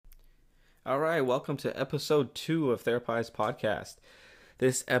All right, welcome to episode 2 of Therapize Podcast.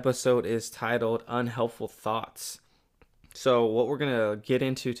 This episode is titled Unhelpful Thoughts. So, what we're going to get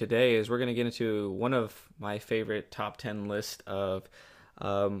into today is we're going to get into one of my favorite top 10 list of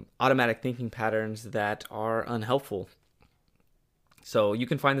automatic thinking patterns that are unhelpful. So, you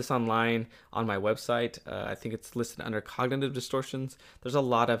can find this online on my website. I think it's listed under cognitive distortions. There's a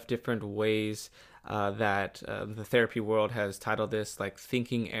lot of different ways that the therapy world has titled this, like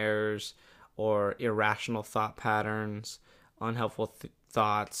thinking errors or irrational thought patterns, unhelpful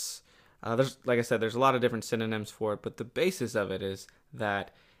thoughts. There's, like I said, there's a lot of different synonyms for it, but the basis of it is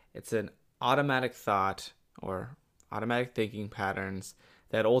that it's an automatic thought or automatic thinking patterns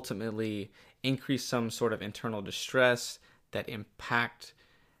that ultimately increase some sort of internal distress that impact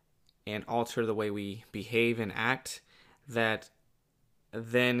and alter the way we behave and act, that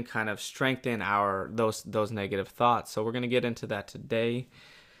then kind of strengthen our those negative thoughts. So we're going to get into that today.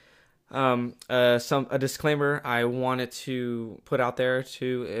 A disclaimer I wanted to put out there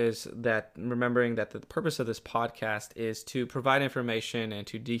too is that remembering that the purpose of this podcast is to provide information and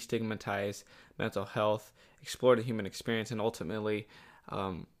to destigmatize mental health, explore the human experience, and ultimately,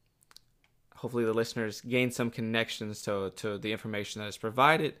 hopefully, the listeners gain some connections to the information that is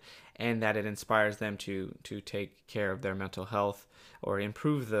provided, and that it inspires them to take care of their mental health or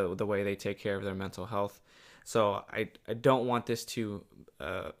improve the way they take care of their mental health. So I don't want this to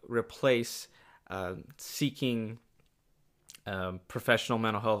replace seeking professional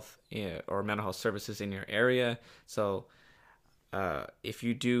mental health or mental health services in your area. So if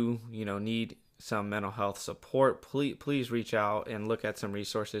you do, need some mental health support, please reach out and look at some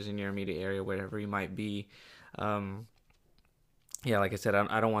resources in your immediate area, wherever you might be. Yeah, like I said,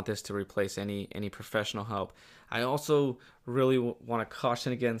 I don't want this to replace any professional help. I also really want to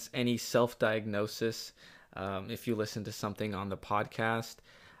caution against any self-diagnosis. If you listen to something on the podcast,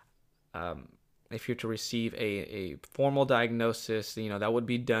 if you're to receive a formal diagnosis, that would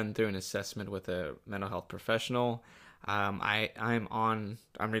be done through an assessment with a mental health professional. I'm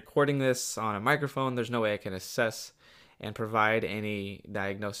recording this on a microphone. There's no way I can assess and provide any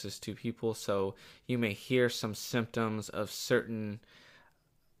diagnosis to people. So you may hear some symptoms of certain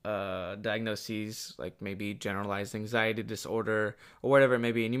diagnoses, like maybe generalized anxiety disorder or whatever it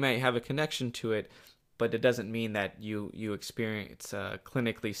may be, and you might have a connection to it, but it doesn't mean that you experience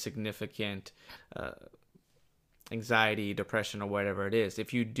clinically significant anxiety, depression, or whatever it is.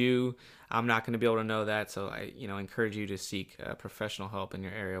 If you do, I'm not going to be able to know that, so I encourage you to seek professional help in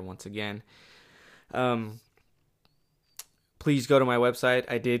your area once again. Please go to my website.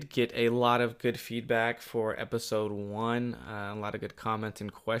 I did get a lot of good feedback for episode 1, a lot of good comments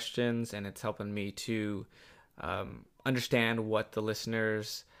and questions, and it's helping me to understand what the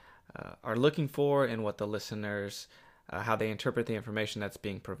listeners are looking for and what the listeners, how they interpret the information that's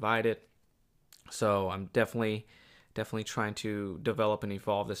being provided. So I'm definitely trying to develop and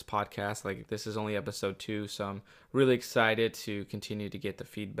evolve this podcast. Like, this is only episode 2, so I'm really excited to continue to get the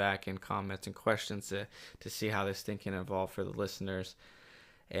feedback and comments and questions to see how this thing can evolve for the listeners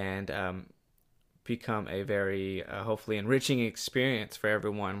and become a very hopefully enriching experience for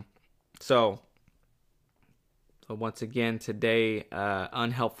everyone. So once again today,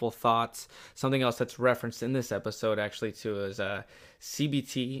 unhelpful thoughts. Something else that's referenced in this episode actually too is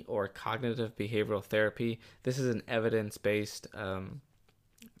CBT, or cognitive behavioral therapy. This is an evidence-based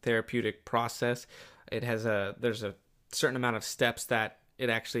therapeutic process. There's a certain amount of steps that it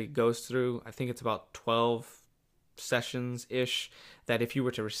actually goes through. I think it's about 12 sessions ish, that if you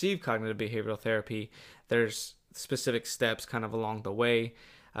were to receive cognitive behavioral therapy, there's specific steps kind of along the way.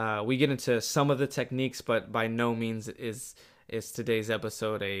 We get into some of the techniques, but by no means is today's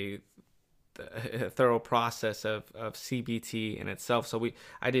episode a thorough process of CBT in itself. So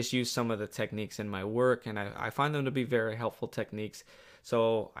I just use some of the techniques in my work, and I find them to be very helpful techniques.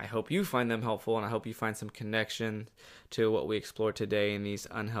 So I hope you find them helpful, and I hope you find some connection to what we explored today in these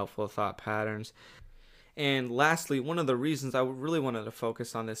unhelpful thought patterns. And lastly, one of the reasons I really wanted to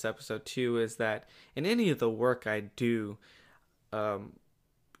focus on this episode too is that in any of the work I do,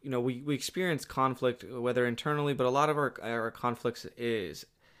 we experience conflict, whether internally, but a lot of our conflicts is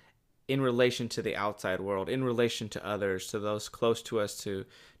in relation to the outside world, in relation to others, to those close to us,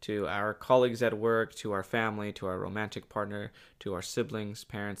 to our colleagues at work, to our family, to our romantic partner, to our siblings,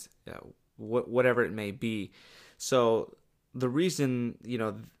 parents, whatever it may be. So the reason,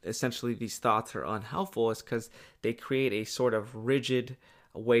 essentially these thoughts are unhelpful is because they create a sort of rigid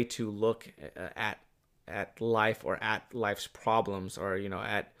way to look at life, or at life's problems, or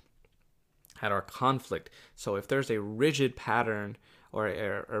at our conflict. So if there's a rigid pattern or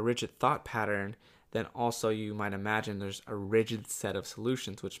a rigid thought pattern then also you might imagine there's a rigid set of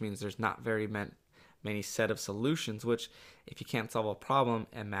solutions, which means there's not very many set of solutions, which if you can't solve a problem,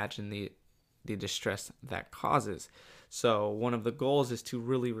 imagine the distress that causes. So one of the goals is to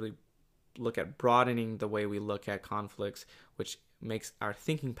really look at broadening the way we look at conflicts, which makes our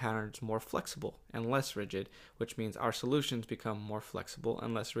thinking patterns more flexible and less rigid, which means our solutions become more flexible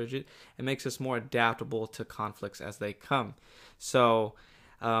and less rigid. It makes us more adaptable to conflicts as they come. So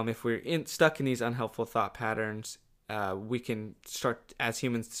if we're stuck in these unhelpful thought patterns, we can start, as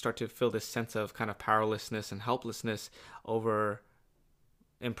humans, start to feel this sense of kind of powerlessness and helplessness over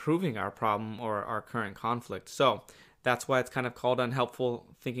improving our problem or our current conflict. So that's why it's kind of called unhelpful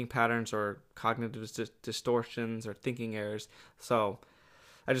thinking patterns or cognitive distortions or thinking errors. So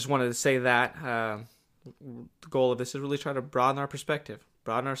I just wanted to say that the goal of this is really try to broaden our perspective,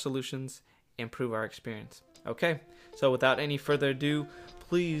 broaden our solutions, improve our experience. Okay, so without any further ado,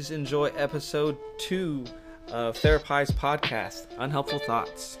 please enjoy episode 2 of Therapy's podcast, Unhelpful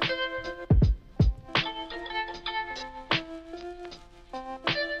Thoughts.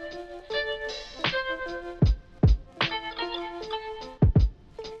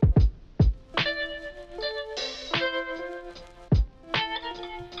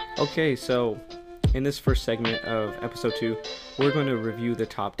 Okay, so in this first segment of episode 2, we're going to review the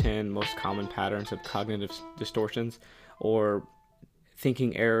top 10 most common patterns of cognitive distortions or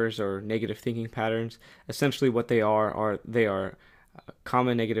thinking errors or negative thinking patterns. Essentially what they are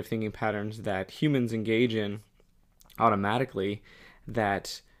common negative thinking patterns that humans engage in automatically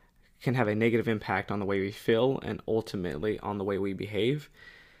that can have a negative impact on the way we feel and ultimately on the way we behave.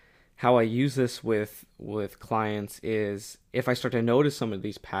 How I use this with clients is if I start to notice some of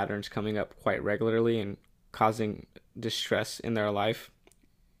these patterns coming up quite regularly and causing distress in their life,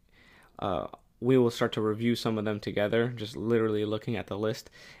 we will start to review some of them together, just literally looking at the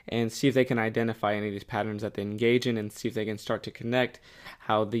list and see if they can identify any of these patterns that they engage in and see if they can start to connect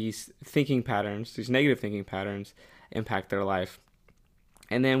how these thinking patterns, these negative thinking patterns, impact their life.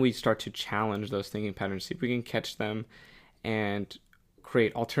 And then we start to challenge those thinking patterns, see if we can catch them and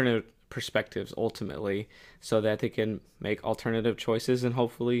create alternative perspectives ultimately so that they can make alternative choices and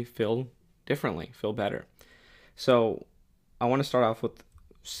hopefully feel differently, feel better. So I want to start off with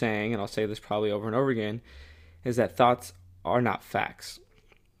saying, and I'll say this probably over and over again, is that thoughts are not facts.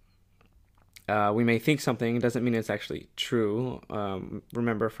 We may think something, doesn't mean it's actually true.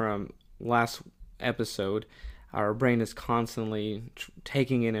 Remember from last episode, our brain is constantly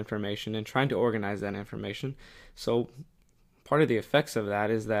taking in information and trying to organize that information. So part of the effects of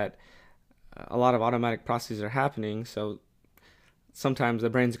that is that a lot of automatic processes are happening. So sometimes the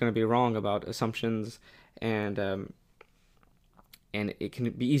brain's going to be wrong about assumptions, and it can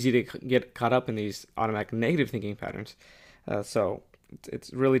be easy to get caught up in these automatic negative thinking patterns. So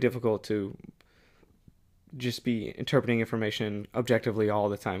it's really difficult to just be interpreting information objectively all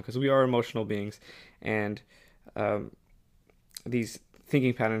the time because we are emotional beings, and these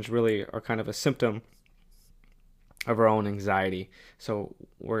thinking patterns really are kind of a symptom of our own anxiety. So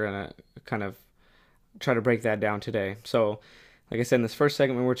we're going to kind of try to break that down today. So like I said, in this first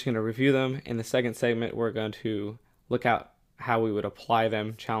segment, we're just going to review them. In the second segment, we're going to look at how we would apply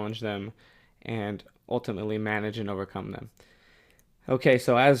them, challenge them, and ultimately manage and overcome them. Okay,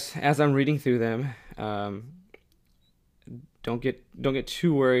 so as I'm reading through them, don't get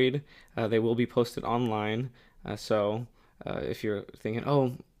too worried. They will be posted online. So if you're thinking,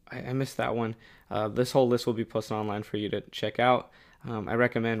 oh, I missed that one, this whole list will be posted online for you to check out. I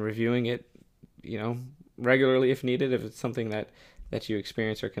recommend reviewing it, regularly if needed, if it's something that you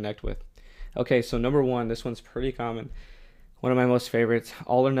experience or connect with. Okay, so number 1, this one's pretty common. One of my most favorites,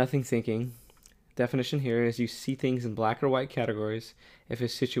 all or nothing thinking. Definition here is you see things in black or white categories. If a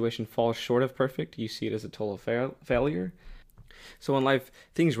situation falls short of perfect, you see it as a total failure. So in life,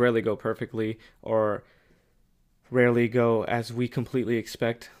 things rarely go perfectly or rarely go as we completely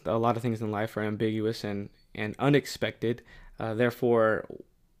expect. A lot of things in life are ambiguous and unexpected. Therefore,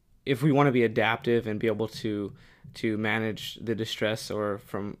 if we want to be adaptive and be able to manage the distress, or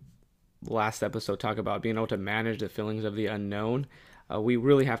from last episode talk about being able to manage the feelings of the unknown, we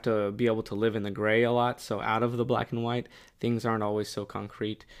really have to be able to live in the gray a lot. So out of the black and white, things aren't always so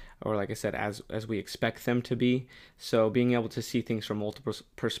concrete, or like I said, as we expect them to be. So being able to see things from multiple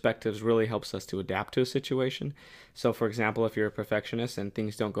perspectives really helps us to adapt to a situation. So for example, if you're a perfectionist and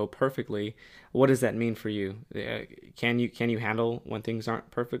things don't go perfectly, what does that mean for you? Can you handle when things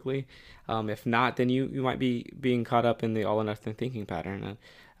aren't perfectly? If not, then you might be being caught up in the all or nothing thinking pattern.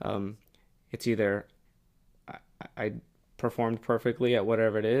 It's either I performed perfectly at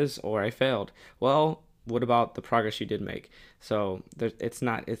whatever it is, or I failed. Well, what about the progress you did make? So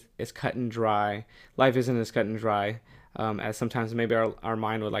it's cut and dry. Life isn't as cut and dry as sometimes maybe our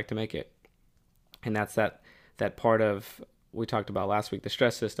mind would like to make it. And that's that part of we talked about last week, the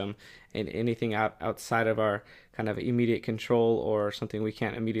stress system, and anything outside of our kind of immediate control or something we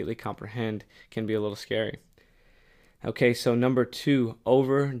can't immediately comprehend can be a little scary. Okay, so number 2,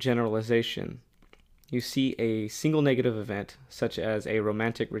 overgeneralization. You see a single negative event, such as a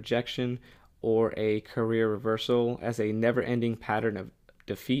romantic rejection or a career reversal, as a never-ending pattern of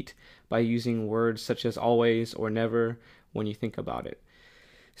defeat by using words such as always or never when you think about it.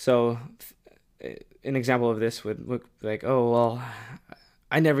 So an example of this would look like, oh well,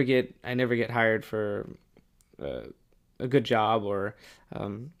 I never get hired for a good job, or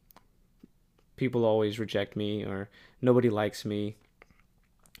people always reject me, or nobody likes me.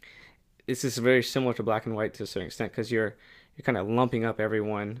 This is very similar to black and white to a certain extent, because you're kind of lumping up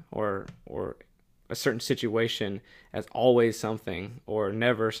everyone or a certain situation as always something or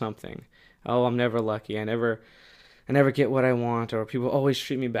never something. Oh, I'm never lucky. I never get what I want, or people always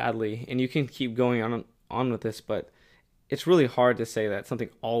treat me badly. And you can keep going on with this, but it's really hard to say that something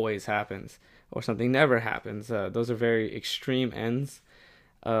always happens or something never happens. Those are very extreme ends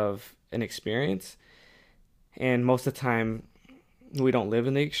of an experience, and most of the time we don't live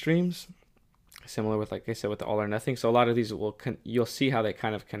in the extremes. Similar with, like I said, with the all or nothing. So a lot of these you'll see how they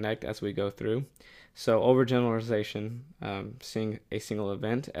kind of connect as we go through. So overgeneralization, seeing a single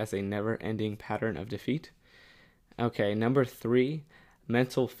event as a never-ending pattern of defeat. Okay, number 3,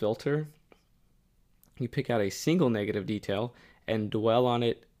 mental filter. You pick out a single negative detail and dwell on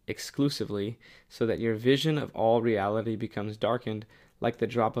it exclusively so that your vision of all reality becomes darkened like the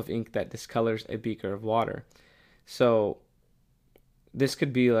drop of ink that discolors a beaker of water. So this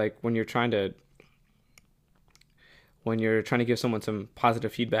could be like when you're trying to give someone some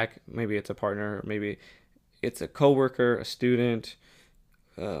positive feedback. Maybe it's a partner, maybe it's a coworker, a student,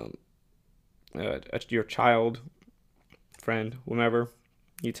 your child, friend, whomever.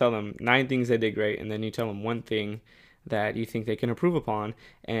 You tell them 9 things they did great, and then you tell them one thing that you think they can improve upon,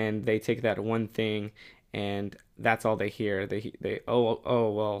 and they take that one thing, and that's all they hear. They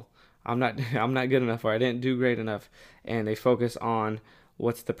oh well, I'm not good enough, or I didn't do great enough, and they focus on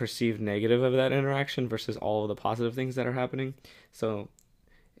what's the perceived negative of that interaction versus all of the positive things that are happening. So,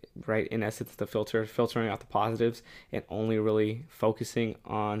 right, in essence, the filtering out the positives and only really focusing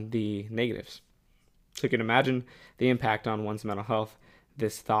on the negatives. So you can imagine the impact on one's mental health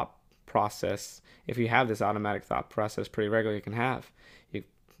this thought process, if you have this automatic thought process pretty regularly, you can have. You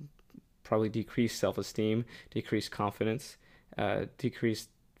probably decrease self-esteem, decrease confidence, decrease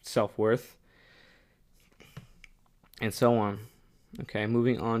self-worth, and so on. Okay,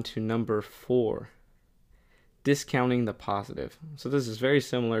 moving on to number 4, discounting the positive. So this is very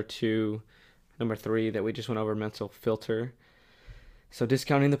similar to number 3 that we just went over, mental filter. So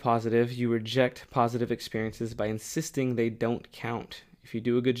discounting the positive, you reject positive experiences by insisting they don't count. If you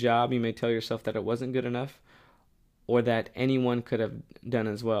do a good job, you may tell yourself that it wasn't good enough or that anyone could have done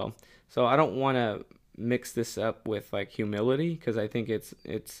as well. So I don't want to mix this up with like humility, because I think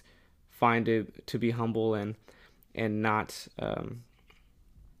it's fine to be humble and not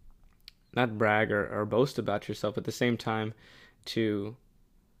brag or boast about yourself. At the same time, to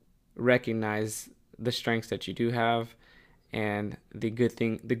recognize the strengths that you do have and the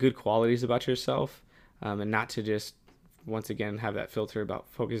good qualities about yourself, and not to just once again have that filter about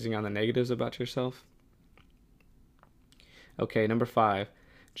focusing on the negatives about yourself. Okay, number 5,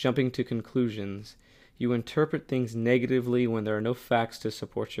 jumping to conclusions. You interpret things negatively when there are no facts to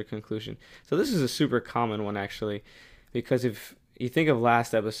support your conclusion. So this is a super common one, actually, because if you think of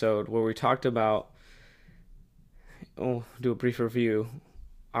last episode where we talked about, do a brief review,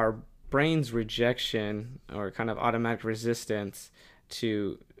 our brain's rejection or kind of automatic resistance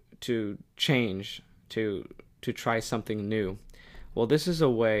to change, to try something new. Well, this is a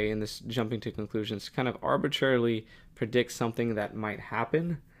way, in this jumping to conclusions, to kind of arbitrarily predict something that might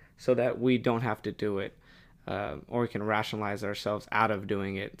happen so that we don't have to do it, or we can rationalize ourselves out of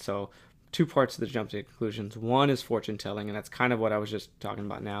doing it. So 2 parts of the jump to conclusions. One is fortune telling, and that's kind of what I was just talking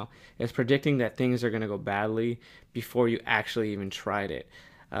about now, is predicting that things are going to go badly before you actually even tried it.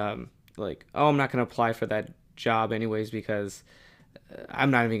 Like, I'm not going to apply for that job anyways because I'm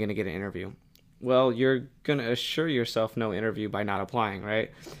not even going to get an interview. Well, you're going to assure yourself no interview by not applying,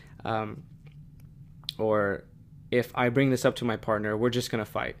 right? Or if I bring this up to my partner, we're just going to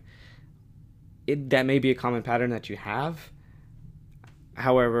fight. That may be a common pattern that you have.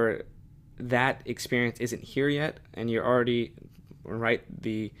 However, that experience isn't here yet, and you're already, right,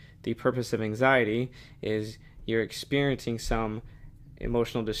 the purpose of anxiety is you're experiencing some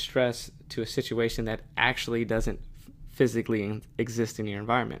emotional distress to a situation that actually doesn't physically exist in your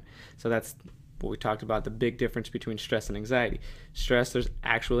environment. So that's what we talked about, the big difference between stress and anxiety. Stress, there's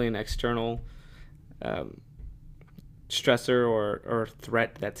actually an external stressor or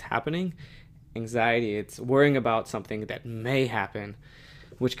threat that's happening. Anxiety, it's worrying about something that may happen,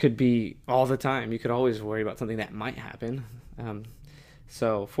 which could be all the time. You could always worry about something that might happen.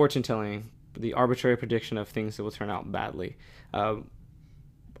 So fortune telling, the arbitrary prediction of things that will turn out badly.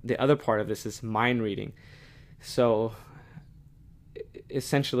 The other part of this is mind reading. So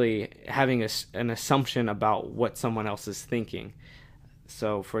essentially having an assumption about what someone else is thinking.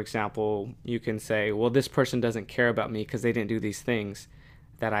 So for example, you can say, well, this person doesn't care about me because they didn't do these things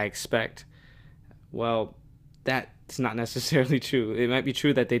that I expect. Well, that's not necessarily true. It might be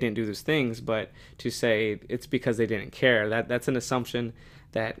true that they didn't do those things, but to say it's because they didn't care, that's an assumption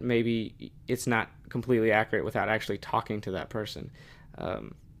that maybe it's not completely accurate without actually talking to that person.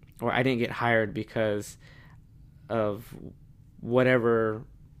 Or I didn't get hired because of whatever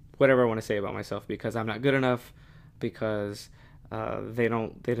I want to say about myself, because I'm not good enough, because no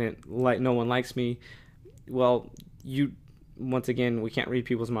one likes me. Well, once again, we can't read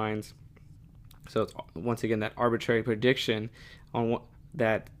people's minds. So it's once again that arbitrary prediction on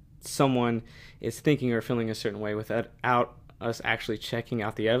that someone is thinking or feeling a certain way without us actually checking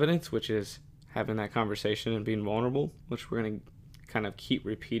out the evidence, which is having that conversation and being vulnerable, which we're going to kind of keep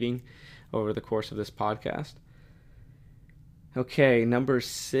repeating over the course of this podcast. Okay, number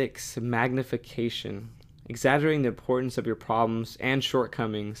 6, magnification. Exaggerating the importance of your problems and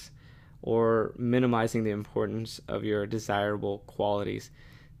shortcomings, or minimizing the importance of your desirable qualities.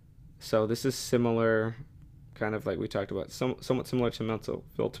 So this is similar, kind of like we talked about, somewhat similar to mental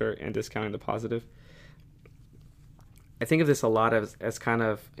filter and discounting the positive. I think of this a lot as kind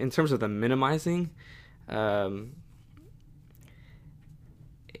of, in terms of the minimizing,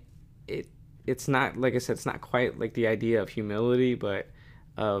 it's not, like I said, it's not quite like the idea of humility, but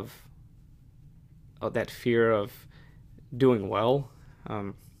of that fear of doing well.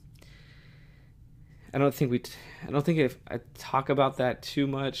 I don't think if I talk about that too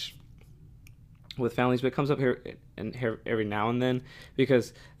much with families, but it comes up here every now and then,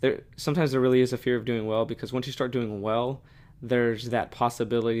 because sometimes there really is a fear of doing well, because once you start doing well, there's that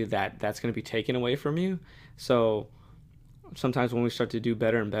possibility that that's going to be taken away from you. So sometimes when we start to do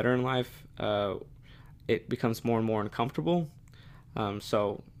better and better in life, it becomes more and more uncomfortable.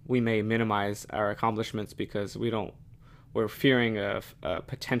 So we may minimize our accomplishments because we're fearing a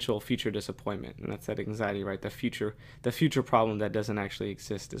potential future disappointment, and that's that anxiety, right? The future problem that doesn't actually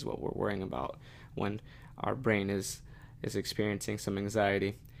exist is what we're worrying about when our brain is experiencing some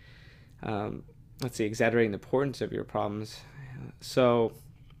anxiety. Let's see, exaggerating the importance of your problems. So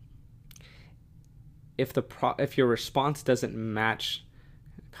if your response doesn't match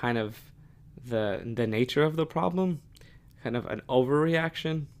kind of the nature of the problem, kind of an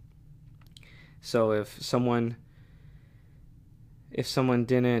overreaction. So if someone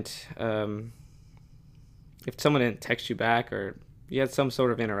didn't text you back, or you had some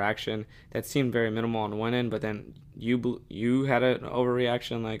sort of interaction that seemed very minimal on one end, but then you had an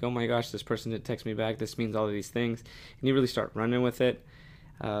overreaction, like, oh my gosh, this person didn't text me back, this means all of these things, and you really start running with it.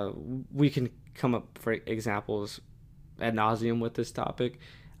 We can come up for examples ad nauseum with this topic,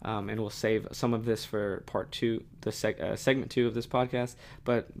 and we'll save some of this for part 2, segment 2 of this podcast.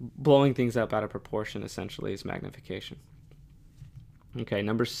 But blowing things up out of proportion essentially is magnification. Okay,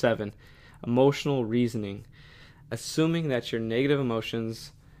 number 7, emotional reasoning. Assuming that your negative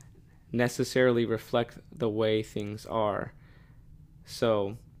emotions necessarily reflect the way things are.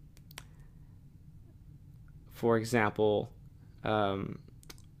 So, for example,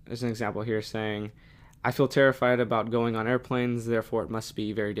 there's an example here saying, I feel terrified about going on airplanes, therefore it must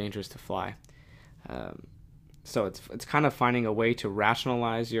be very dangerous to fly. So it's kind of finding a way to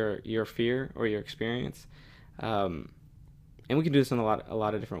rationalize your fear or your experience. And we can do this in a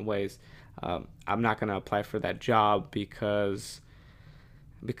lot of different ways. I'm not going to apply for that job because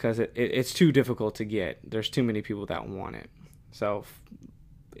it's too difficult to get. There's too many people that want it. So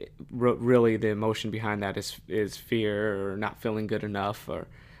really the emotion behind that is fear, or not feeling good enough, or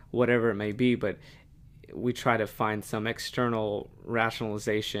whatever it may be. But we try to find some external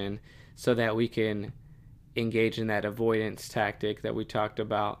rationalization so that we can engage in that avoidance tactic that we talked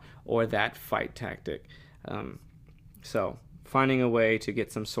about, or that fight tactic. So finding a way to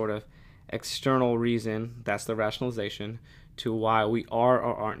get some sort of external reason, that's the rationalization, to why we are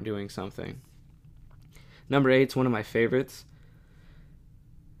or aren't doing something. Number 8 is one of my favorites.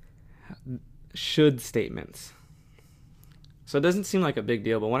 Should statements. So it doesn't seem like a big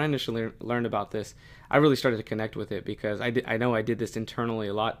deal, but when I initially learned about this, I really started to connect with it because I know I did this internally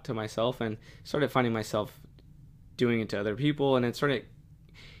a lot to myself and started finding myself doing it to other people, and it started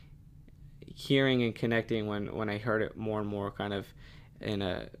hearing and connecting when I heard it more and more kind of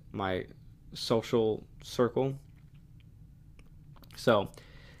in my social circle. So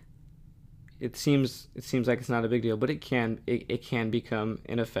it seems like it's not a big deal, but it can become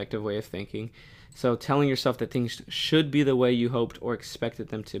an effective way of thinking. So telling yourself that things should be the way you hoped or expected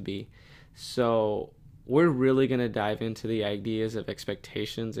them to be. So we're really going to dive into the ideas of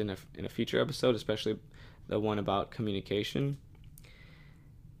expectations in a future episode, especially the one about communication.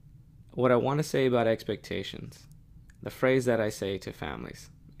 What I want to say about expectations, the phrase that I say to families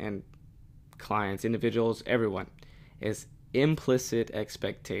and clients, individuals, everyone, is implicit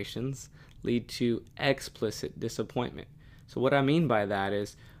expectations lead to explicit disappointment. So what I mean by that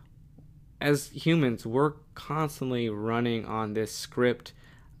is, as humans, we're constantly running on this script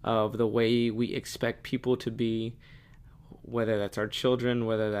of the way we expect people to be, whether that's our children,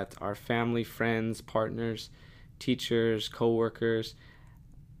 whether that's our family, friends, partners, teachers, co-workers.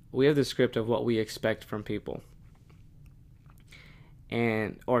 We have the script of what we expect from people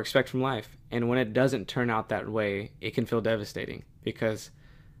or expect from life. And when it doesn't turn out that way, it can feel devastating because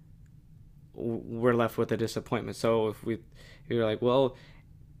we're left with a disappointment. So if you're like, well,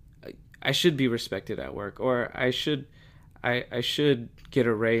 I should be respected at work, or I should get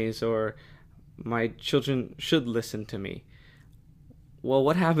a raise, or my children should listen to me. Well,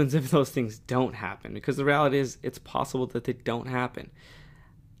 what happens if those things don't happen? Because the reality is it's possible that they don't happen.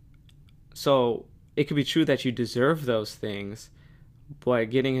 So it could be true that you deserve those things,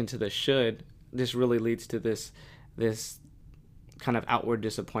 but getting into the should, this really leads to this kind of outward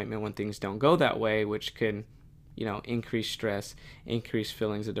disappointment when things don't go that way, which can, increase stress, increase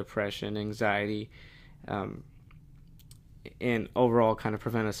feelings of depression, anxiety, and overall kind of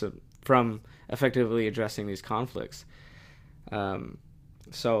prevent us from effectively addressing these conflicts.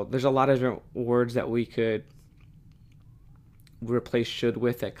 So there's a lot of different words that we could replace should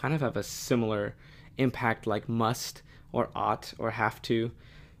with that kind of have a similar impact, like must or ought or have to.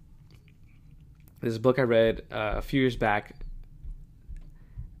 This book I read a few years back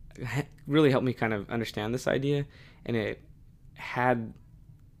really helped me kind of understand this idea, and it had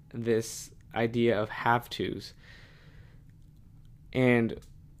this idea of have tos. And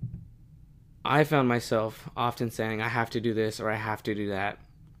I found myself often saying I have to do this or I have to do that.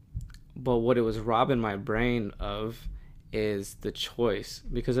 But what it was robbing my brain of is the choice.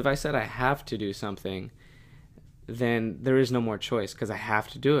 Because if I said I have to do something, then there is no more choice, because I have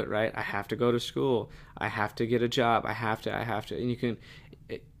to do it, right? I have to go to school. I have to get a job. I have to. And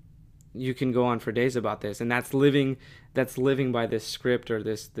you can go on for days about this, and that's living by this script, or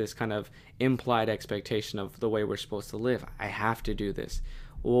this kind of implied expectation of the way we're supposed to live. I have to do this.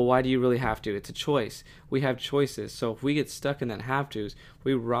 Well, why do you really have to? It's a choice. We have choices. So if we get stuck in that have tos,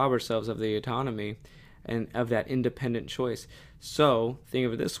 we rob ourselves of the autonomy and of that independent choice. So think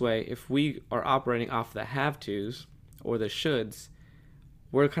of it this way: if we are operating off the have tos or the shoulds,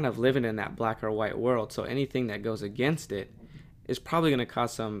 we're kind of living in that black or white world. So anything that goes against it is probably going to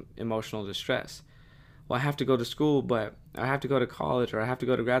cause some emotional distress. Well, I have to go to school, but I have to go to college, or I have to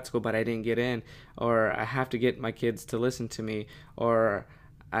go to grad school, but I didn't get in, or I have to get my kids to listen to me, or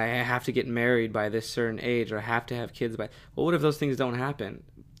I have to get married by this certain age, or I have to have kids by. Well, what if those things don't happen?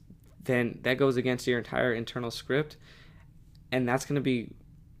 Then that goes against your entire internal script, and that's going to be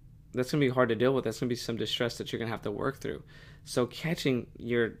hard to deal with. That's going to be some distress that you're going to have to work through. So catching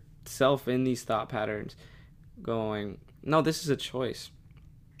yourself in these thought patterns, going, no, this is a choice.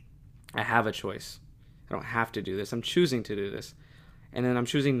 I have a choice. I don't have to do this. I'm choosing to do this. And then I'm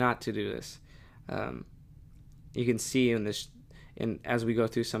choosing not to do this. You can see in this, as we go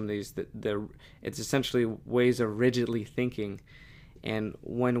through some of these, it's essentially ways of rigidly thinking. And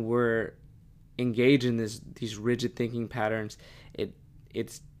when we're engaged in these rigid thinking patterns,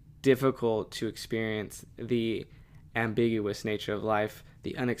 it's difficult to experience the ambiguous nature of life,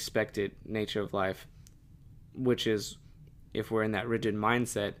 the unexpected nature of life, which is, if we're in that rigid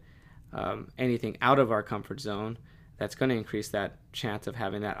mindset, anything out of our comfort zone, that's going to increase that chance of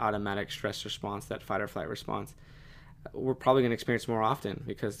having that automatic stress response, that fight or flight response. We're probably going to experience more often,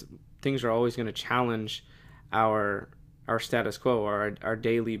 because things are always going to challenge our status quo, or our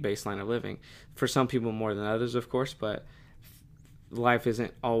daily baseline of living. For some people more than others, of course, but life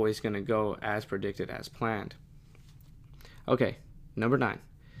isn't always going to go as predicted, as planned. Okay, number 9,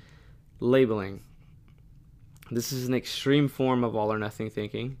 labeling. This is an extreme form of all or nothing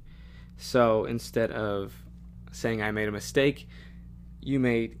thinking. So instead of saying I made a mistake, you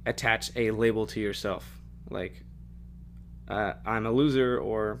may attach a label to yourself. Like, I'm a loser,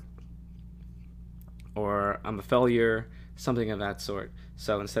 or I'm a failure, something of that sort.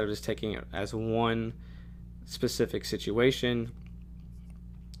 So instead of just taking it as one specific situation,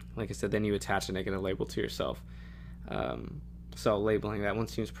 like I said, then you attach a negative label to yourself. So labeling, that one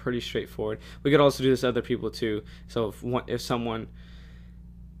seems pretty straightforward. We could also do this to other people too. So if someone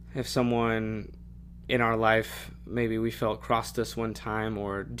in our life, maybe we felt crossed us one time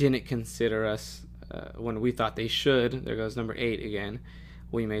or didn't consider us when we thought they should, there goes number 8 again.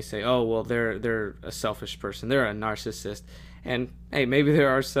 We may say, oh, well, they're a selfish person, they're a narcissist. And hey, maybe there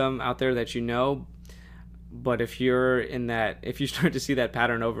are some out there that you know, but if you start to see that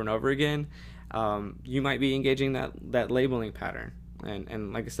pattern over and over again, you might be engaging that labeling pattern.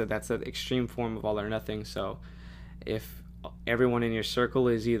 And like I said, that's an extreme form of all or nothing. So if everyone in your circle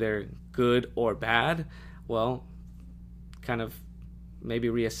is either good or bad, well, kind of maybe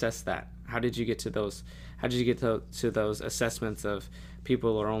reassess that. How did you get to those assessments of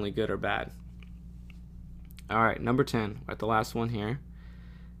people are only good or bad? All right, number 10, at the last one here.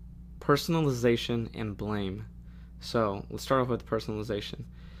 Personalization and blame. So let's start off with personalization.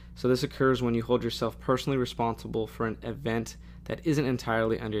 So this occurs when you hold yourself personally responsible for an event that isn't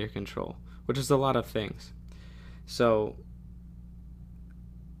entirely under your control, which is a lot of things. So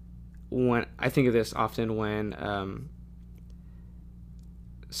when I think of this often when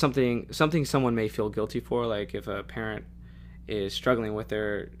something someone may feel guilty for, like if a parent is struggling with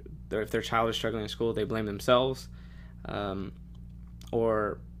if their child is struggling in school, they blame themselves,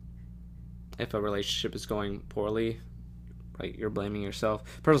 or if a relationship is going poorly, right, you're blaming yourself.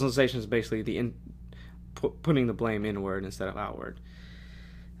 Personalization is basically putting the blame inward instead of outward,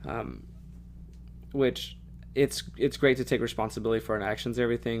 which it's great to take responsibility for our actions and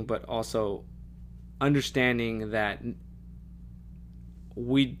everything, but also understanding that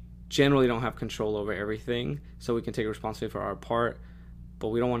we generally don't have control over everything, so we can take responsibility for our part, but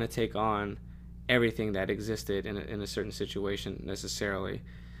we don't want to take on everything that existed in a certain situation necessarily,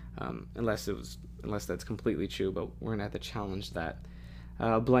 unless that's completely true. But we're gonna have to challenge that.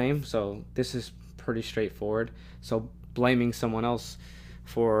 Blame. So this is pretty straightforward. So blaming someone else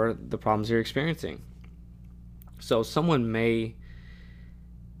for the problems you're experiencing. So someone may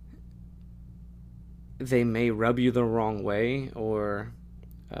rub you the wrong way, or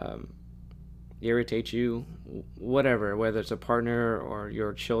irritate you, whatever, whether it's a partner or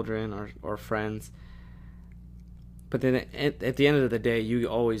your children or friends. But then at the end of the day, you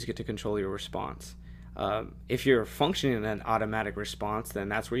always get to control your response. If you're functioning in an automatic response, then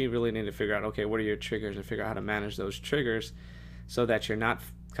that's where you really need to figure out, okay, what are your triggers, and figure out how to manage those triggers so that you're not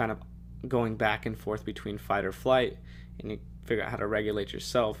kind of going back and forth between fight or flight, and you figure out how to regulate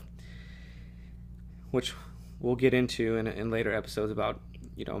yourself, which we'll get into in later episodes about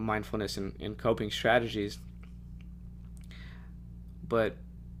mindfulness and coping strategies. But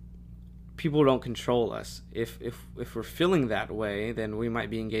people don't control us. If we're feeling that way, then we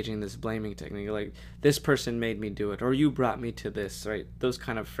might be engaging this blaming technique, like this person made me do it, or you brought me to this, right? Those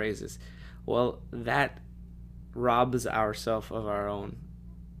kind of phrases. Well, that robs ourselves of our own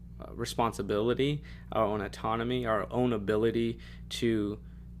responsibility, our own autonomy, our own ability to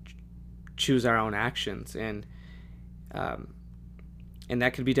choose our own actions, and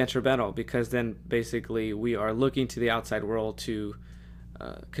that could be detrimental, because then basically we are looking to the outside world to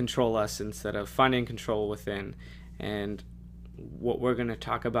control us instead of finding control within. And what we're going to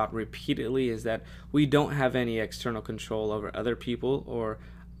talk about repeatedly is that we don't have any external control over other people or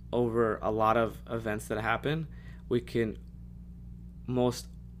over a lot of events that happen. We can almost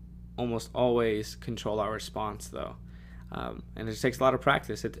always control our response, though, and it takes a lot of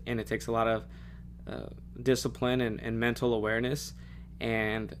practice, and it takes a lot of discipline and mental awareness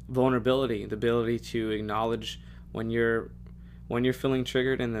and vulnerability, the ability to acknowledge when you're feeling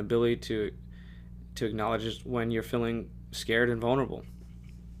triggered, and the ability to acknowledge when you're feeling scared and vulnerable.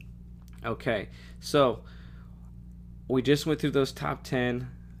 Okay, so we just went through those top 10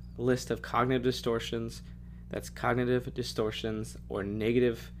 list of cognitive distortions. That's cognitive distortions, or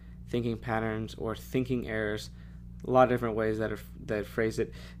negative thinking patterns, or thinking errors. A lot of different ways that phrase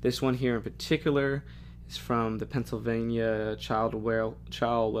it. This one here in particular is from the Pennsylvania Child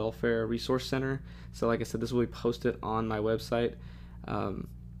Welfare Resource Center. So like I said, this will be posted on my website.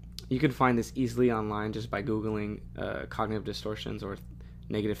 You can find this easily online just by Googling cognitive distortions or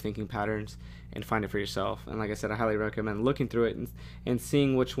negative thinking patterns, and find it for yourself. And like I said, I highly recommend looking through it and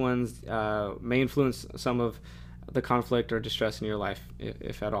seeing which ones may influence some of the conflict or distress in your life,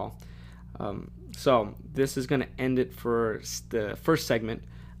 if at all. So this is going to end it for the first segment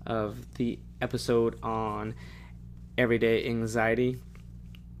of the episode on everyday anxiety.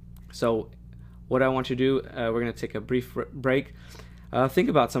 So what I want you to do, we're going to take a brief break. Think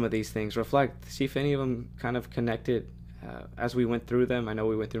about some of these things, reflect, see if any of them kind of connected as we went through them. I know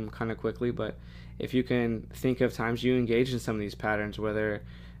we went through them kind of quickly, but if you can think of times you engaged in some of these patterns, whether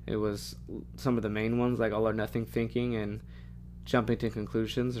it was some of the main ones like all or nothing thinking and jumping to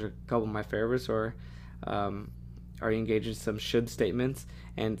conclusions are a couple of my favorites, or are you engaged in some should statements,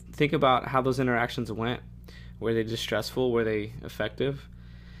 and think about how those interactions went. Were they just stressful? Were they effective?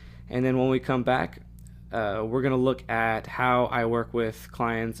 And then when we come back, we're going to look at how I work with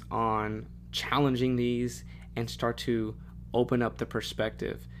clients on challenging these and start to open up the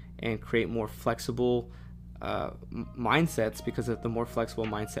perspective and create more flexible mindsets, because of the more flexible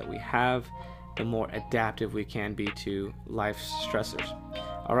mindset we have, the more adaptive we can be to life's stressors.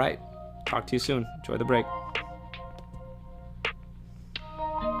 All right, talk to you soon. Enjoy the break.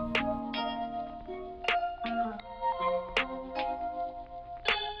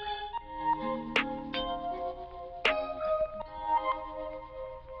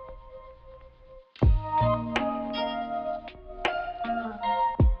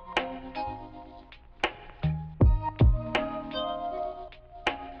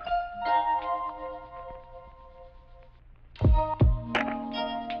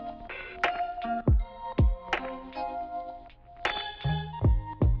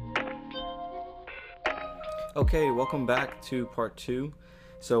 Okay, welcome back to part 2.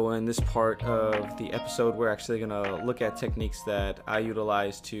 So in this part of the episode, we're actually going to look at techniques that I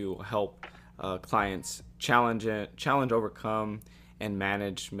utilize to help clients challenge, overcome, and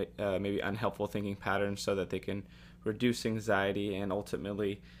manage maybe unhelpful thinking patterns so that they can reduce anxiety and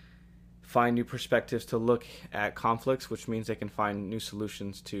ultimately find new perspectives to look at conflicts, which means they can find new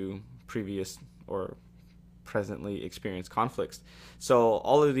solutions to previous or presently experienced conflicts. So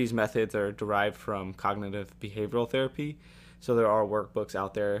all of these methods are derived from cognitive behavioral therapy. So there are workbooks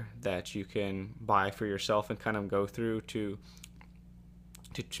out there that you can buy for yourself and kind of go through to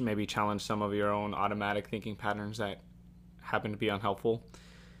maybe challenge some of your own automatic thinking patterns that happen to be unhelpful.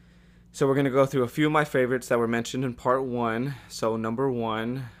 So we're going to go through a few of my favorites that were mentioned in part 1. So number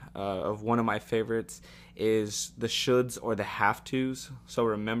 1 of one of my favorites is the shoulds or the have tos. So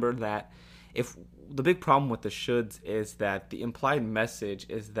remember that if the big problem with the shoulds is that the implied message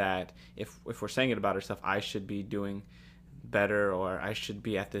is that if we're saying it about ourselves, I should be doing better, or I should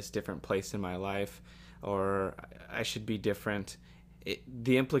be at this different place in my life, or I should be different.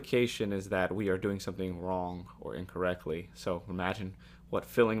 The implication is that we are doing something wrong or incorrectly. So imagine what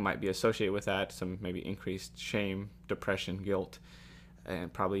feeling might be associated with that. Some maybe increased shame, depression, guilt,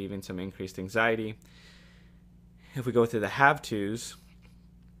 and probably even some increased anxiety. If we go through the have tos,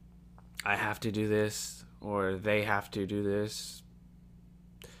 I have to do this, or they have to do this,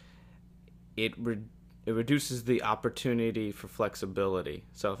 it reduces the opportunity for flexibility.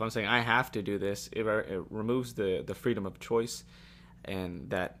 So if I'm saying I have to do this, it removes the freedom of choice and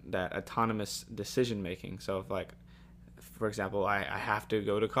that autonomous decision making. So if, like, for example, I have to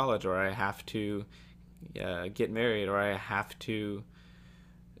go to college, or I have to get married, or I have to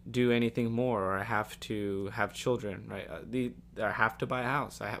do anything more, or I have to have children, right? I have to buy a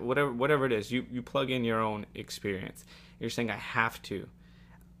house. Whatever it is, you plug in your own experience. You're saying I have to.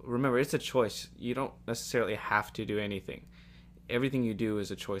 Remember, it's a choice. You don't necessarily have to do anything. Everything you do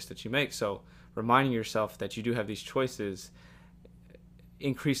is a choice that you make. So reminding yourself that you do have these choices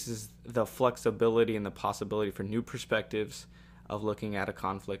increases the flexibility and the possibility for new perspectives of looking at a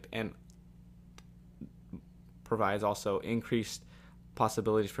conflict, and provides also increased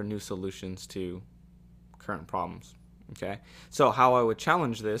possibilities for new solutions to current problems. Okay, so how I would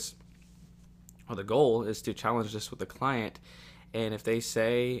challenge this, or the goal is to challenge this with the client. And if they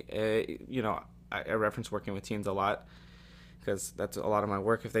say, I reference working with teens a lot because that's a lot of my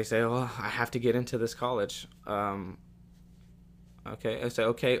work. If they say, "Oh, I have to get into this college," okay, I say,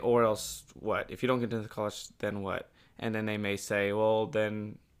 okay, or else what? If you don't get into the college, then what? And then they may say, well,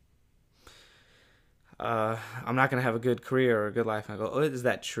 then I'm not going to have a good career or a good life. And I go, oh, is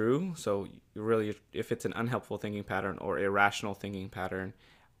that true? So really, if it's an unhelpful thinking pattern or irrational thinking pattern,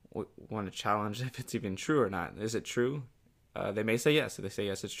 we want to challenge if it's even true or not. Is it true? They may say yes. If they say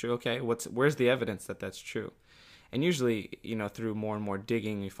yes, it's true. Okay, where's the evidence that that's true? And usually, through more and more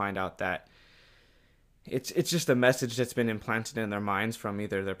digging, we find out that it's just a message that's been implanted in their minds from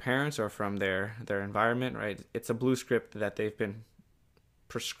either their parents or from their environment, right? It's a blue script that they've been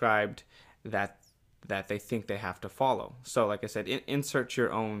prescribed that they think they have to follow. So like I said, insert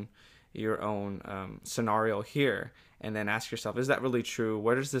your own scenario here, and then ask yourself, is that really true?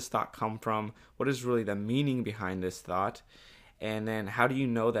 Where does this thought come from? What is really the meaning behind this thought? And then how do you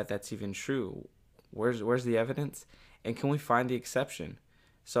know that that's even true? Where's the evidence? And can we find the exception?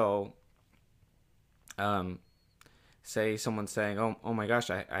 So Um, say someone's saying, oh my gosh,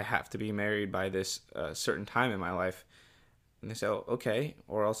 I have to be married by this certain time in my life. And they say, oh, okay,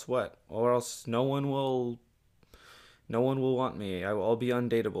 or else what? Or else no one will want me. I'll be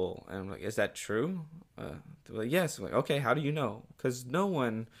undateable. And I'm like, is that true? They're like, yes. I'm like, okay, how do you know? Because no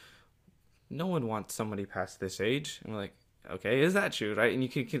one wants somebody past this age. And we're like, okay, is that true, right? And you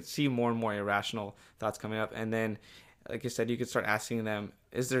can see more and more irrational thoughts coming up. And then, like I said, you could start asking them,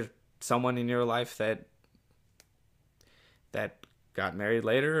 is there someone in your life that got married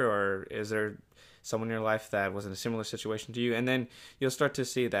later, or is there someone in your life that was in a similar situation to you? And then you'll start to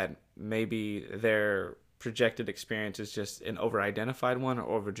see that maybe their projected experience is just an over-identified one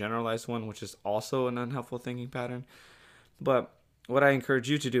or overgeneralized one, which is also an unhelpful thinking pattern. But what I encourage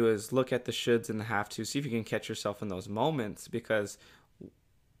you to do is look at the shoulds and the have to, see if you can catch yourself in those moments, because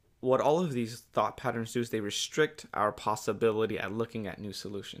what all of these thought patterns do is they restrict our possibility at looking at new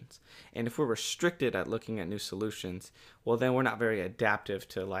solutions. And if we're restricted at looking at new solutions, well, then we're not very adaptive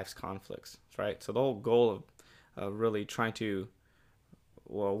to life's conflicts, right? So the whole goal of really trying to,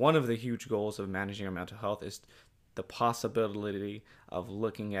 well, one of the huge goals of managing our mental health is the possibility of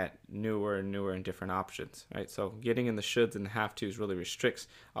looking at newer and newer and different options, right? So getting in the shoulds and the have tos really restricts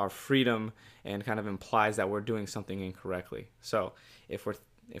our freedom and kind of implies that we're doing something incorrectly. So if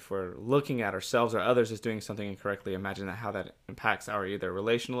we're looking at ourselves or others as doing something incorrectly, imagine how that impacts our either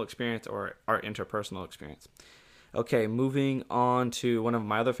relational experience or our interpersonal experience. Okay, moving on to one of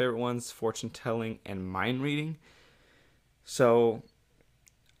my other favorite ones, fortune telling and mind reading. So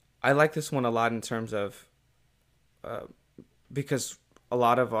I like this one a lot in terms of because a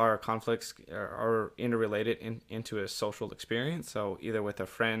lot of our conflicts are interrelated into a social experience. So either with a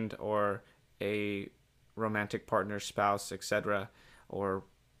friend or a romantic partner, spouse, etc., or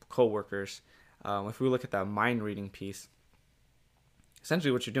co-workers. If we look at that mind reading piece,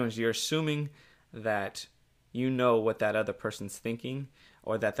 essentially what you're doing is you're assuming that you know what that other person's thinking,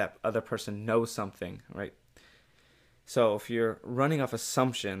 or that other person knows something, right? So if you're running off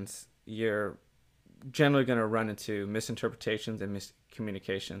assumptions, you're generally going to run into misinterpretations and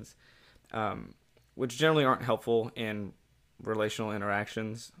miscommunications, which generally aren't helpful in relational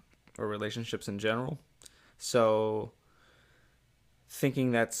interactions or relationships in general. So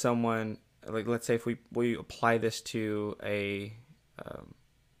thinking that someone, like, let's say if we apply this to a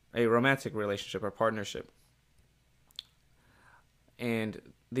romantic relationship or partnership, and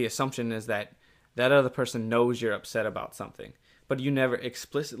the assumption is that that other person knows you're upset about something, but you never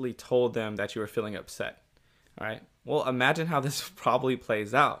explicitly told them that you were feeling upset. All right. Well, imagine how this probably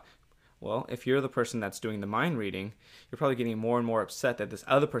plays out. Well, if you're the person that's doing the mind reading, you're probably getting more and more upset that this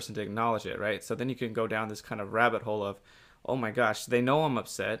other person didn't acknowledge it, right? So then you can go down this kind of rabbit hole of, oh my gosh, they know I'm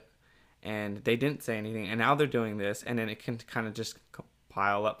upset and they didn't say anything, and now they're doing this, and then it can kind of just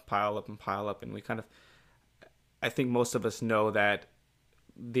pile up, and we kind of, I think most of us know that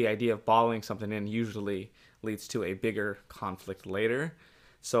the idea of bottling something in usually leads to a bigger conflict later.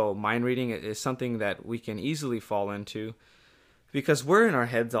 So mind reading is something that we can easily fall into because we're in our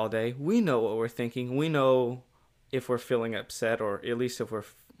heads all day. We know what we're thinking. We know if we're feeling upset, or at least if we're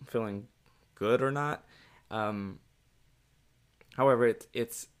feeling good or not. However,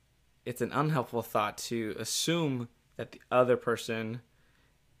 it's an unhelpful thought to assume that the other person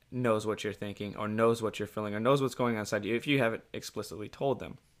knows what you're thinking or knows what you're feeling or knows what's going on inside you if you haven't explicitly told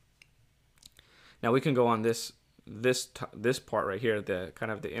them. Now we can go on this part right here, the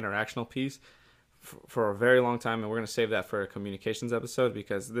kind of the interactional piece, for a very long time, and we're going to save that for a communications episode,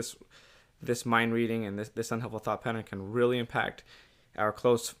 because this mind reading and this unhelpful thought pattern can really impact our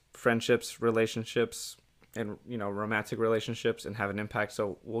close friendships, relationships, and romantic relationships, and have an impact.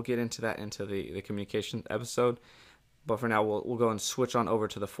 So we'll get into that into the communication episode. But for now, we'll go and switch on over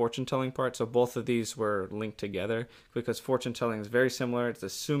to the fortune telling part. So both of these were linked together because fortune telling is very similar. It's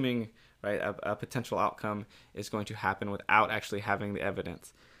assuming, right, a potential outcome is going to happen without actually having the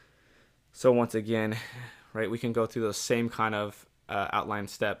evidence. So once again, right, we can go through those same kind of outline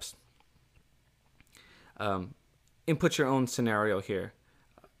steps. Input your own scenario here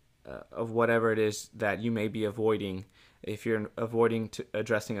of whatever it is that you may be avoiding. If you're avoiding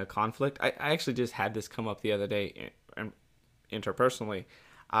addressing a conflict, I actually just had this come up the other day. And interpersonally,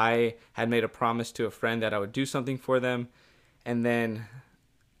 I had made a promise to a friend that I would do something for them, and then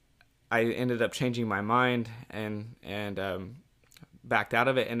I ended up changing my mind and backed out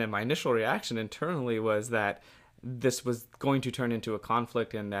of it. And then my initial reaction internally was that this was going to turn into a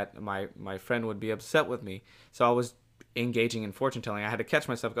conflict and that my friend would be upset with me. So I was engaging in fortune telling. I had to catch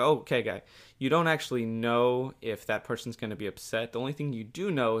myself, go, oh, okay, guy, you don't actually know if that person's going to be upset. The only thing you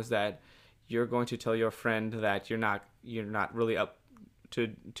do know is that you're going to tell your friend that you're not really to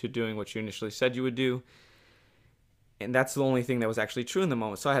doing what you initially said you would do. And that's the only thing that was actually true in the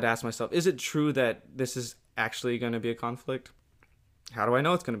moment. So I had to ask myself, is it true that this is actually going to be a conflict? How do I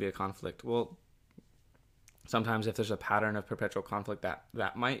know it's going to be a conflict? Well, sometimes if there's a pattern of perpetual conflict,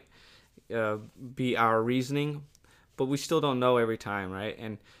 that might be our reasoning, but we still don't know every time, right?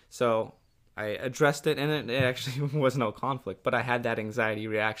 And so I addressed it, and it actually was no conflict, but I had that anxiety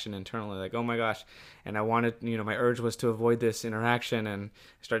reaction internally, like, oh my gosh. And I wanted, my urge was to avoid this interaction, and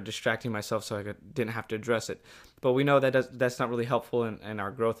I started distracting myself so I didn't have to address it. But we know that that's not really helpful in our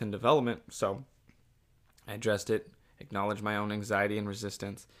growth and development. So I addressed it, acknowledged my own anxiety and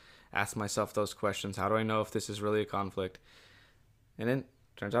resistance, asked myself those questions. How do I know if this is really a conflict? And then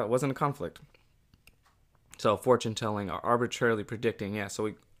turns out it wasn't a conflict. So fortune telling or arbitrarily predicting, yeah. So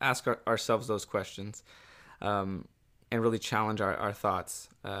we ask ourselves those questions, and really challenge our thoughts.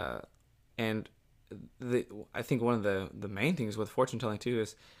 And I think one of the main things with fortune telling too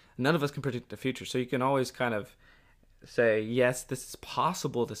is none of us can predict the future. So you can always kind of say, yes, this is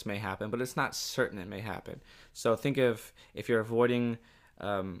possible, this may happen, but it's not certain it may happen. So think of if you're avoiding,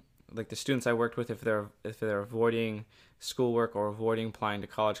 like the students I worked with, if they're avoiding schoolwork or avoiding applying to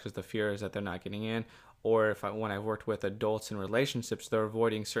college because the fear is that they're not getting in, or when I've worked with adults in relationships, they're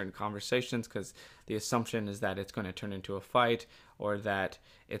avoiding certain conversations because the assumption is that it's going to turn into a fight or that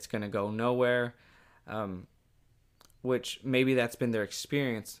it's going to go nowhere, which maybe that's been their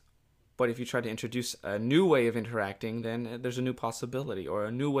experience. But if you try to introduce a new way of interacting, then there's a new possibility or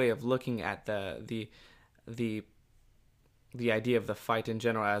a new way of looking at the idea of the fight in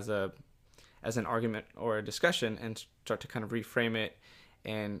general as an argument or a discussion, and start to kind of reframe it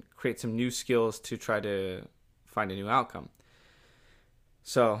and create some new skills to try to find a new outcome.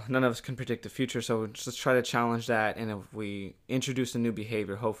 So none of us can predict the future, so just try to challenge that, and if we introduce a new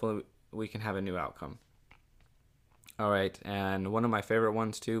behavior, hopefully we can have a new outcome. All right, and one of my favorite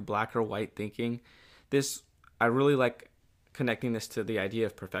ones too, black or white thinking. This, I really like connecting this to the idea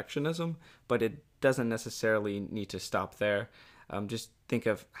of perfectionism, but it doesn't necessarily need to stop there. Just think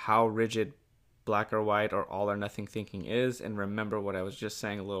of how rigid black or white or all or nothing thinking is, and remember what I was just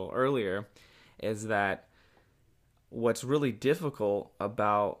saying a little earlier, is that what's really difficult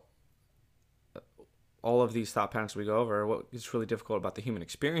about all of these thought patterns we go over, what is really difficult about the human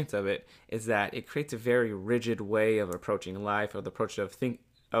experience of it, is that it creates a very rigid way of approaching life, or the approach of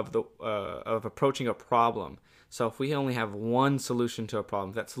approaching a problem. So if we only have one solution to a problem,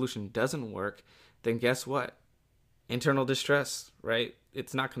 if that solution doesn't work, then guess what? Internal distress, right?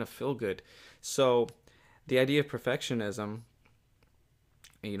 It's not going to feel good. So the idea of perfectionism,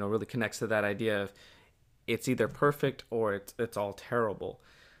 really connects to that idea of it's either perfect or it's all terrible.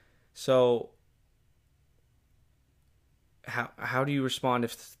 So how do you respond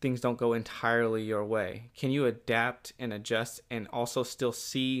if things don't go entirely your way? Can you adapt and adjust and also still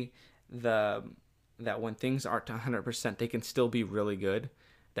see that when things aren't 100%, they can still be really good,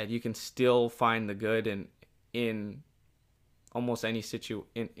 that you can still find the good in almost any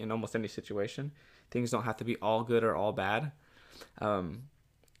in almost any situation. Things don't have to be all good or all bad.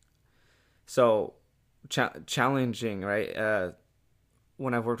 So challenging, right?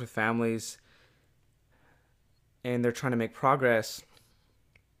 When I've worked with families and they're trying to make progress,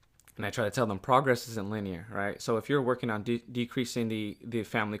 and I try to tell them progress isn't linear, right? So if you're working on decreasing the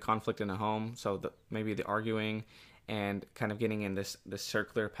family conflict in the home, so maybe the arguing and kind of getting in this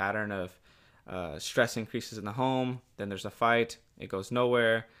circular pattern of stress increases in the home, then there's a fight, it goes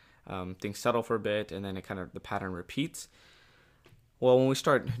nowhere, things settle for a bit, and then the pattern repeats. Well, when we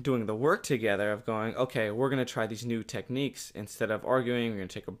start doing the work together of going, okay, we're going to try these new techniques. Instead of arguing, we're going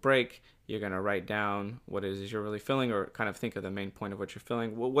to take a break. You're going to write down what it is you're really feeling, or kind of think of the main point of what you're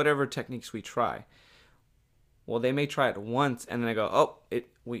feeling. Whatever techniques we try. Well, they may try it once, and then they go, oh, it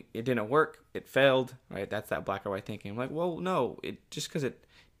didn't work. It failed, right? That's that black or white thinking. I'm like, well, no, just because it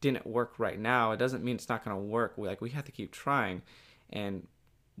didn't work right now, it doesn't mean it's not going to work. We have to keep trying, and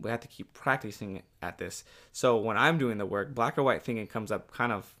we have to keep practicing at this. So when I'm doing the work, black or white thinking comes up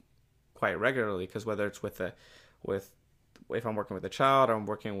kind of quite regularly, because whether it's if I'm working with a child, or I'm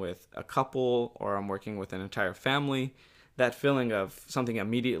working with a couple, or I'm working with an entire family, that feeling of something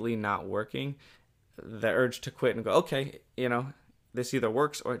immediately not working, the urge to quit and go, okay, this either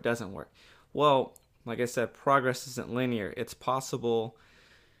works or it doesn't work. Well, like I said, progress isn't linear. It's possible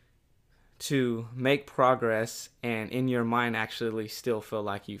to make progress and in your mind actually still feel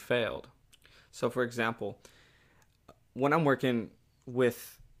like you failed. So for example, when I'm working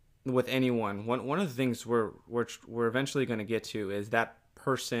with anyone, one of the things we're eventually going to get to is that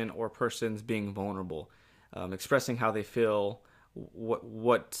person or persons being vulnerable, expressing how they feel,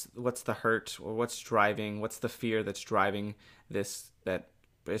 what's the hurt, or what's the fear that's driving this that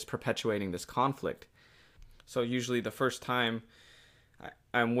is perpetuating this conflict. So usually the first time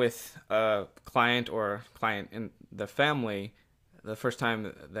I'm with a client or client in the family, the first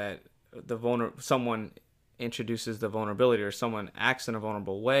time that someone introduces the vulnerability or someone acts in a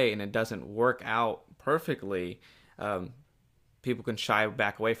vulnerable way and it doesn't work out perfectly, people can shy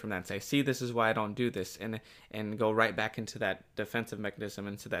back away from that and say, see, this is why I don't do this, and go right back into that defensive mechanism,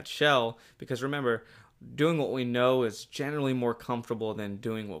 into that shell. Because remember, doing what we know is generally more comfortable than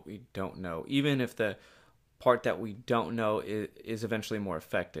doing what we don't know, even if the part that we don't know is eventually more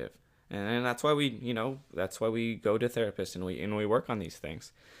effective. And that's why we go to therapists and we work on these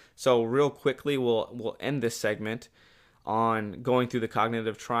things. So real quickly, we'll end this segment on going through the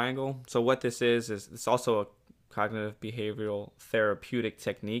cognitive triangle. So what this is it's also a cognitive behavioral therapeutic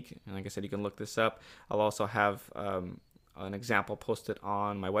technique. And like I said, you can look this up. I'll also have an example posted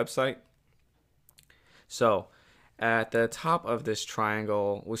on my website. So at the top of this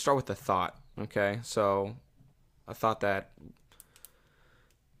triangle, we start with the thought. Okay, so a thought that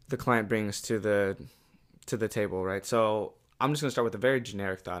the client brings to the table, right? So I'm just going to start with a very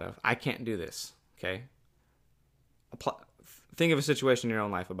generic thought of, I can't do this, okay? Think of a situation in your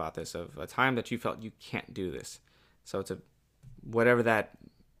own life about this, of a time that you felt you can't do this. So it's whatever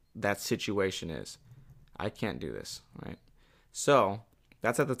that situation is. I can't do this, right? So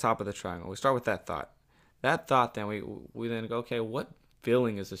that's at the top of the triangle. We start with that thought. That thought, then we then go, okay, what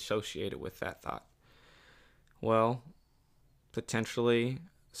feeling is associated with that thought? Well, potentially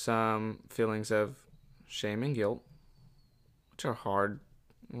some feelings of shame and guilt, which are hard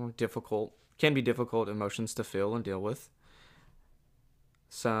or difficult, can be difficult emotions to feel and deal with.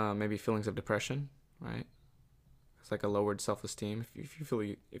 Some maybe feelings of depression, right? It's like a lowered self-esteem.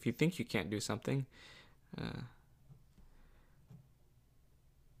 If you think you can't do something,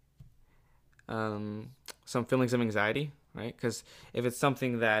 some feelings of anxiety, right? Because if it's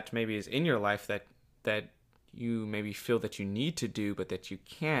something that maybe is in your life that you maybe feel that you need to do but that you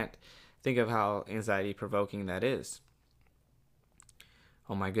can't, think of how anxiety provoking that is.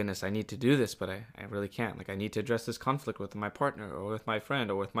 Oh my goodness, I need to do this, but I really can't. Like, I need to address this conflict with my partner or with my friend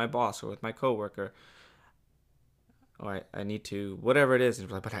or with my boss or with my coworker. Or I need to, whatever it is,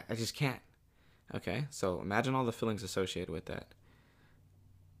 but I just can't. Okay, so imagine all the feelings associated with that.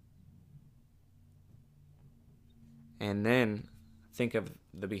 And then think of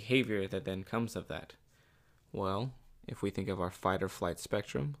the behavior that then comes of that. Well, if we think of our fight or flight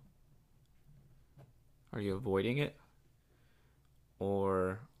spectrum, are you avoiding it?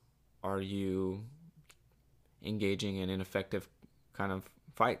 Or are you engaging in ineffective kind of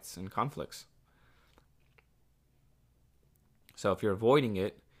fights and conflicts? So if you're avoiding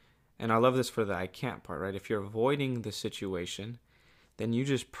it, and I love this for the I can't part, right? If you're avoiding the situation, then you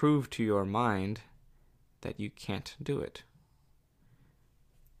just prove to your mind that you can't do it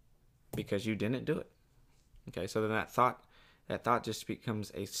because you didn't do it. Okay, so then that thought just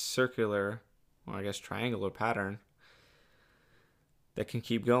becomes a circular, or I guess triangular pattern that can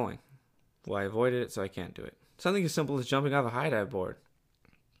keep going. Well, I avoided it, so I can't do it. Something as simple as jumping off a high dive board.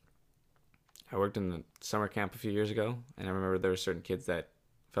 I worked in the summer camp a few years ago, and I remember there were certain kids that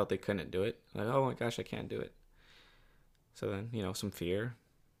felt they couldn't do it. Like, oh my gosh, I can't do it. So then, some fear,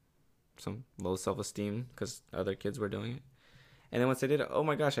 some low self-esteem because other kids were doing it. And then once they did it, oh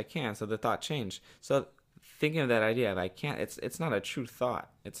my gosh, I can. So the thought changed. So thinking of that idea of I can't, it's not a true thought.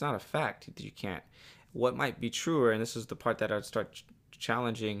 It's not a fact that you can't. What might be truer, and this is the part that I'd start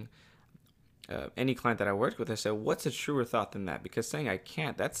challenging any client that I worked with, I said, what's a truer thought than that? Because saying I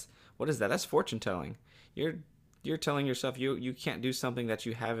can't, what is that? That's fortune telling. You're telling yourself you can't do something that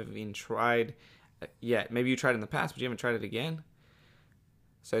you haven't even tried yet. Maybe you tried in the past, but you haven't tried it again.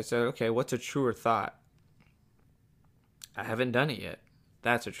 So I said, okay, what's a truer thought? I haven't done it yet.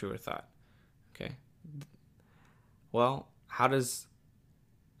 That's a truer thought. Okay. Well, how does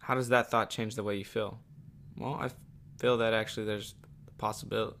that thought change the way you feel? Well, I feel that actually there's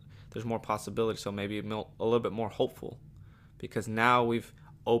more possibility, so maybe a little bit more hopeful, because now we've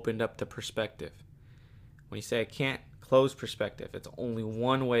opened up the perspective. When you say I can't, close perspective. It's only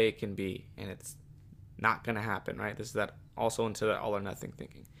one way it can be, and it's not going to happen, right? This is that also into that all or nothing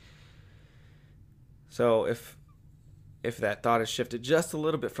thinking. So if that thought is shifted just a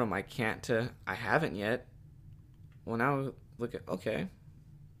little bit from I can't to I haven't yet, well, now look at, okay,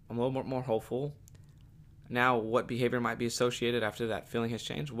 I'm a little more hopeful. Now, what behavior might be associated after that feeling has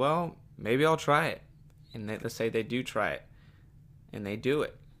changed? Well, maybe I'll try it. And let's say they do try it, and they do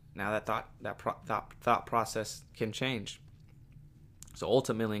it. Now that thought process can change. So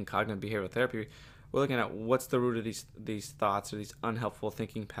ultimately, in cognitive behavioral therapy, we're looking at what's the root of these thoughts or these unhelpful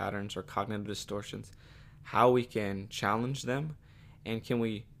thinking patterns or cognitive distortions, how we can challenge them, And can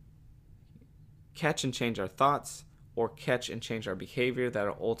we catch and change our thoughts, or catch and change our behavior that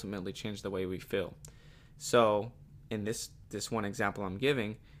will ultimately change the way we feel? So in this one example I'm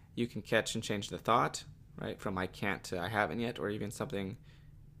giving, you can catch and change the thought, right, from I can't to I haven't yet, or even something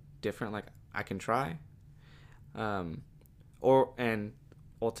different like I can try, and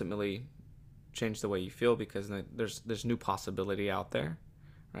ultimately change the way you feel, because there's new possibility out there,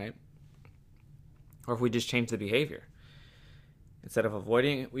 right? Or if we just change the behavior, instead of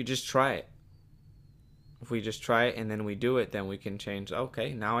avoiding it, we just try it. If we just try it and then we do it, then we can change.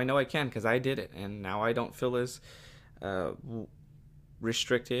 Okay, now I know I can because I did it, and now I don't feel as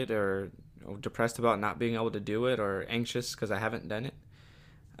restricted or depressed about not being able to do it, or anxious because I haven't done it.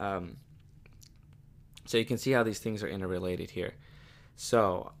 So you can see how these things are interrelated here.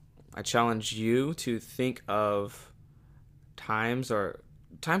 So I challenge you to think of times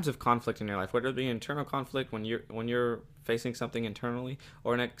of conflict in your life, whether it be internal conflict when you're facing something internally,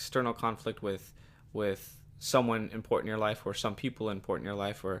 or an external conflict with someone important in your life, or some people important in your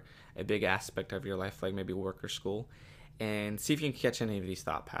life, or a big aspect of your life like maybe work or school, and see if you can catch any of these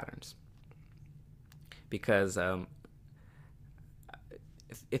thought patterns. Because I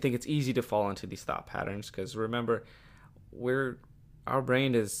think it's easy to fall into these thought patterns, because remember, our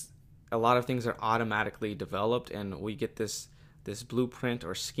brain is, a lot of things are automatically developed, and we get this blueprint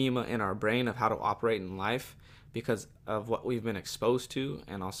or schema in our brain of how to operate in life because of what we've been exposed to,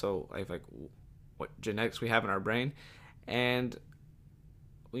 and also like what genetics we have in our brain. And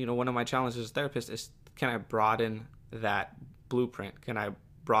one of my challenges as a therapist is, can I broaden that blueprint? Can I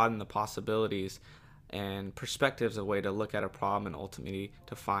broaden the possibilities and perspectives, a way to look at a problem, and ultimately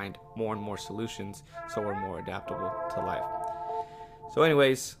to find more and more solutions so we're more adaptable to life? So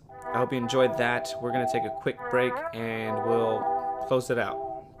anyways, I hope you enjoyed that. We're going to take a quick break and we'll close it out.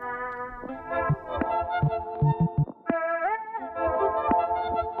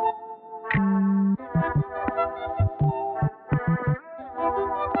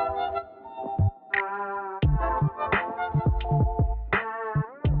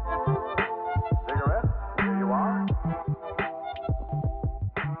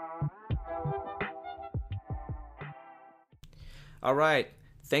 All right.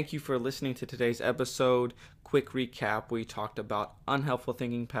 Thank you for listening to today's episode. Quick recap: we talked about unhelpful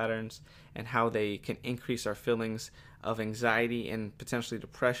thinking patterns and how they can increase our feelings of anxiety and potentially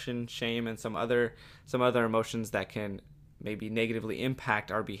depression, shame, and some other emotions that can maybe negatively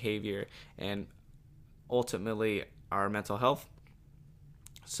impact our behavior and ultimately our mental health.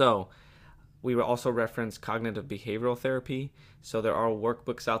 So we will also reference cognitive behavioral therapy. So there are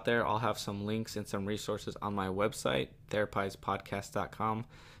workbooks out there. I'll have some links and some resources on my website, therapizepodcast.com.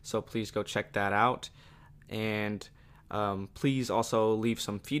 So please go check that out. And please also leave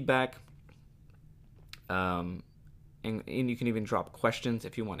some feedback. And you can even drop questions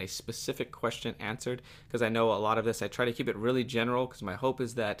if you want a specific question answered, because I know a lot of this, I try to keep it really general, because my hope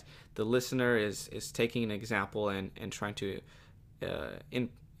is that the listener is taking an example and trying to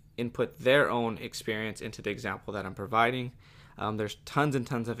input their own experience into the example that I'm providing. There's tons and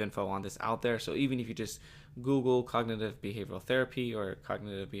tons of info on this out there. So even if you just Google cognitive behavioral therapy or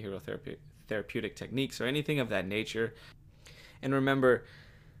cognitive behavioral therapeutic techniques or anything of that nature. And remember,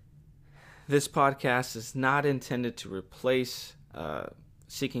 this podcast is not intended to replace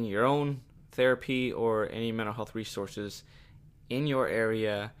seeking your own therapy or any mental health resources in your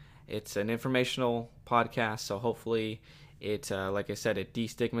area. It's an informational podcast, so hopefully it, like I said, it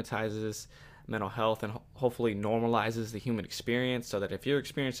destigmatizes mental health and hopefully normalizes the human experience, so that if you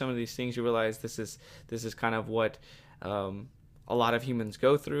experience some of these things, you realize this is kind of what a lot of humans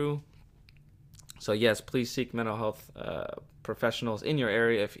go through. So yes, please seek mental health professionals in your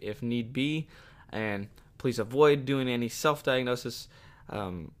area if need be, and please avoid doing any self-diagnosis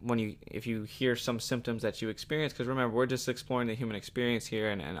if you hear some symptoms that you experience, because remember, we're just exploring the human experience here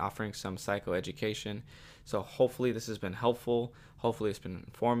and offering some psychoeducation. So hopefully this has been helpful. Hopefully it's been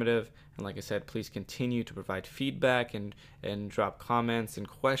informative. And like I said, please continue to provide feedback and drop comments and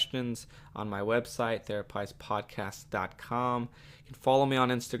questions on my website, therapizepodcast.com. You can follow me on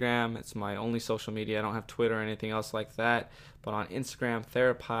Instagram. It's my only social media. I don't have Twitter or anything else like that. But on Instagram,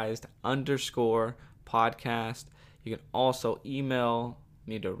 therapized_podcast. You can also email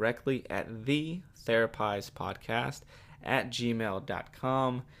me directly at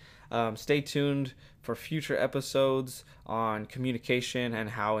thetherapizepodcast@gmail.com. Stay tuned for future episodes on communication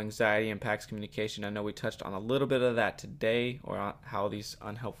and how anxiety impacts communication. I know we touched on a little bit of that today, or on how these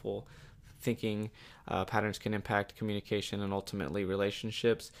unhelpful thinking patterns can impact communication and ultimately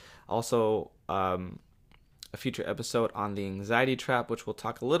relationships. Also, a future episode on the anxiety trap, which will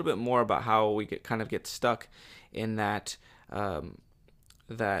talk a little bit more about how we get stuck in that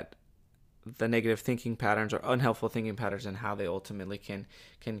that the negative thinking patterns or unhelpful thinking patterns and how they ultimately can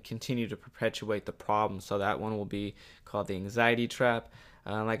continue to perpetuate the problem. So that one will be called the anxiety trap.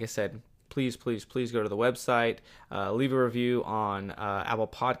 Like I said, please go to the website, leave a review on Apple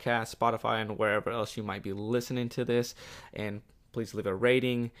Podcasts, Spotify, and wherever else you might be listening to this, and please leave a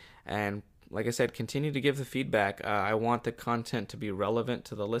rating. And like I said, continue to give the feedback. I want the content to be relevant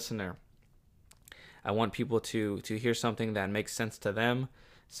to the listener. I want people to hear something that makes sense to them.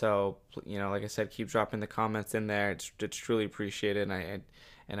 So, like I said, keep dropping the comments in there. It's truly appreciated,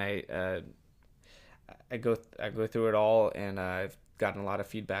 and I go through it all, and I've gotten a lot of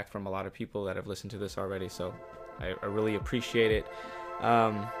feedback from a lot of people that have listened to this already. So, I really appreciate it.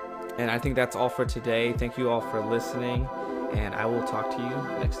 And I think that's all for today. Thank you all for listening, and I will talk to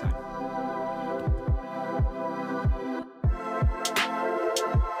you next time.